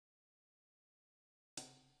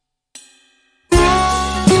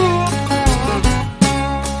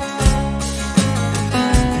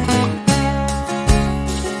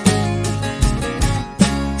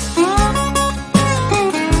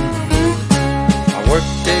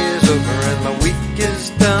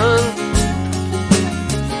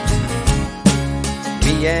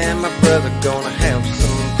brother gonna have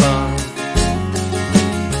some fun.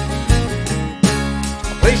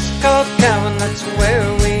 A place called Cowan, that's where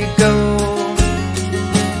we go.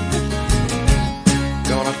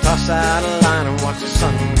 Gonna toss out a line and watch the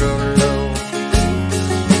sun grow low.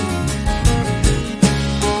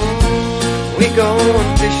 We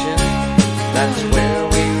going fishing, that's where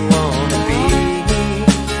we wanna be.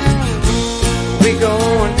 We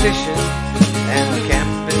going fishing and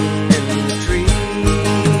camping in the trees.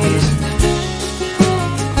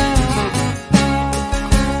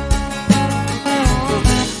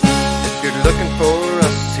 If you're looking for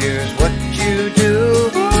us, here's what you do.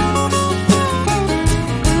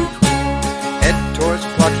 Head towards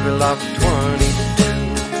Clarksville off 22.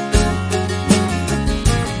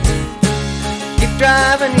 Keep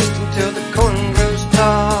driving east until the corn grows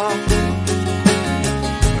tall.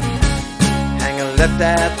 Hang a left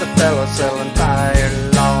at the fella selling fire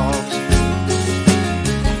logs.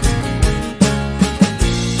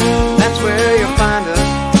 That's where you'll find us,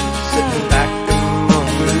 sitting back among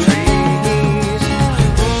the trees.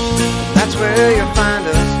 That's where you'll find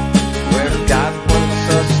us, where God wants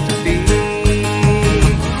us to be.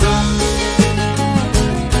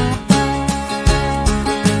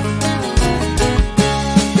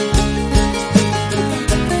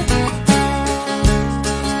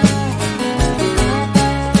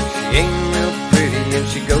 She ain't real pretty and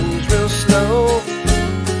she goes real slow,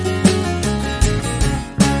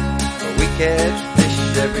 but we catch fish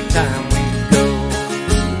every time we go.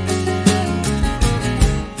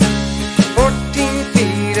 14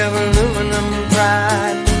 feet of aluminum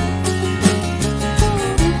pride,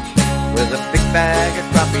 with a big bag of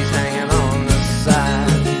crappies hanging on the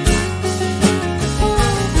side.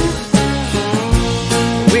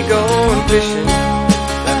 We going fishing